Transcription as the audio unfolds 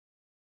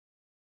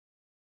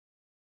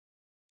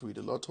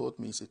The Lord told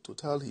me to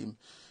tell him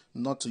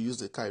not to use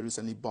the car he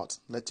recently bought.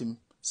 Let him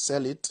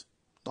sell it,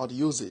 not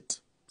use it.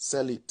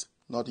 Sell it,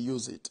 not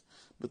use it.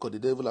 Because the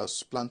devil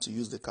has planned to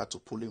use the car to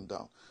pull him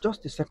down.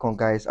 Just a second,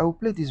 guys. I will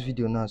play this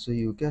video now so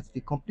you get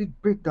the complete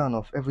breakdown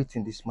of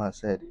everything this man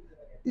said.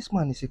 This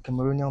man is a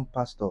Cameroonian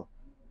pastor.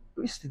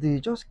 Yesterday, he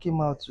just came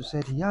out to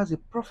say he has a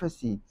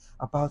prophecy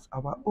about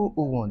our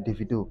 001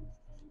 Davido.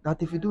 That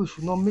Davido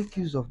should not make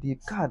use of the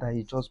car that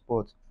he just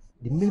bought.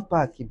 The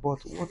Maybach he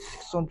bought worth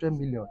 600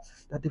 million.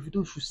 That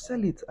Davido should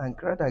sell it and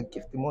rather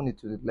give the money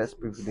to the less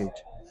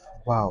privileged.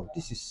 Wow,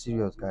 this is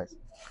serious, guys.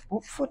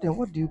 But for them,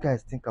 what do you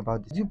guys think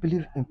about this? Do you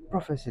believe in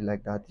prophecy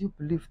like that? Do you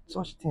believe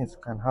such things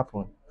can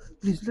happen?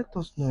 Please let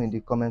us know in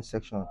the comment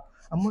section.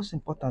 And most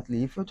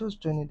importantly, if you're just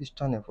joining this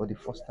channel for the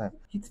first time,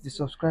 hit the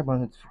subscribe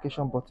and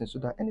notification button so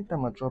that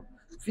anytime I drop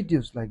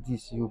videos like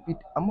this, you'll be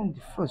among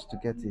the first to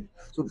get it.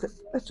 So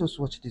let's just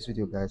watch this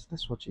video, guys.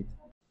 Let's watch it.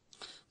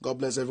 God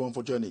bless everyone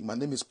for joining. My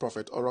name is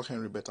Prophet Oro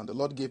Henry Bet, and the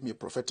Lord gave me a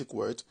prophetic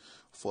word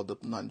for the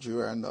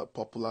Nigerian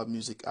popular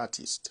music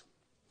artist,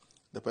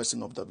 the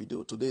person of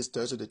Davido. Today is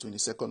Thursday, the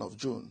 22nd of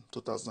June,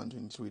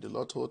 2023. The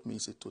Lord told me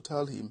to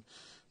tell him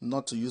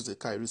not to use the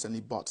car he recently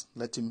bought.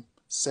 Let him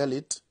sell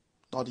it,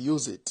 not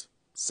use it.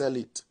 Sell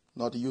it,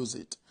 not use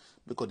it.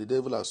 Because the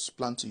devil has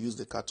planned to use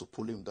the car to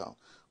pull him down.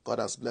 God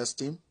has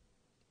blessed him,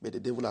 but the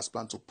devil has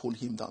planned to pull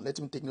him down. Let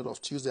him take note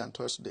of Tuesday and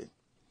Thursday.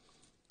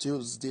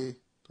 Tuesday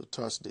to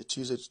Thursday.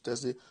 Tuesday to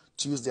Thursday.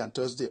 Tuesday and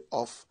Thursday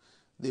of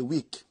the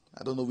week.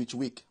 I don't know which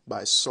week,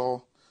 but I saw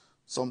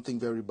something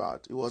very bad.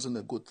 It wasn't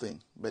a good thing.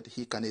 But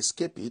he can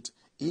escape it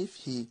if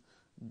he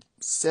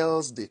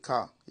sells the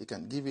car. He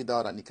can give it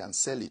out and he can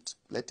sell it.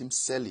 Let him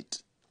sell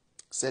it.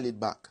 Sell it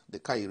back. The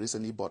car he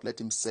recently bought, let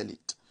him sell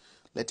it.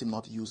 Let him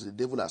not use it.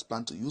 The devil has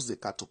planned to use the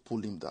car to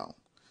pull him down.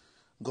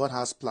 God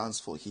has plans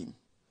for him.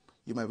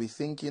 You might be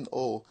thinking,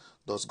 oh,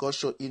 does God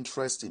show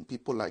interest in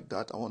people like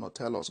that? I want to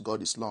tell us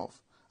God is love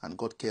and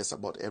God cares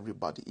about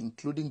everybody,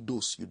 including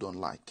those you don't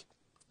like.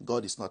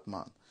 God is not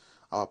man.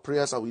 Our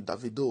prayers are with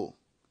Davido,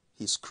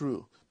 his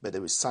crew, but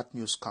there is sad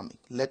news coming.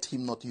 Let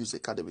him not use the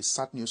car. There is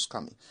sad news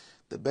coming.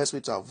 The best way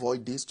to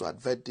avoid this, to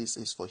avert this,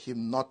 is for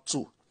him not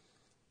to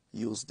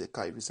use the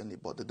car he recently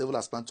bought. The devil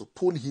has planned to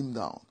pull him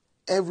down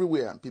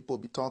everywhere, and people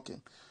will be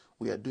talking.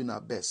 We are doing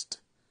our best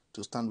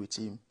to stand with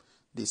him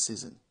this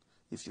season.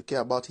 If you care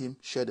about him,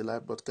 share the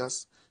live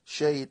broadcast,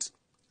 share it,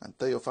 and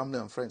tell your family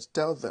and friends.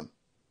 Tell them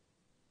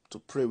to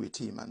pray with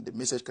him, and the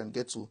message can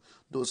get to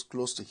those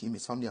close to him,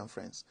 his family and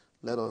friends.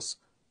 Let us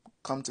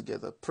come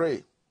together,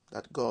 pray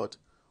that God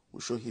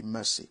will show him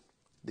mercy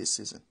this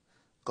season.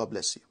 God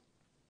bless you.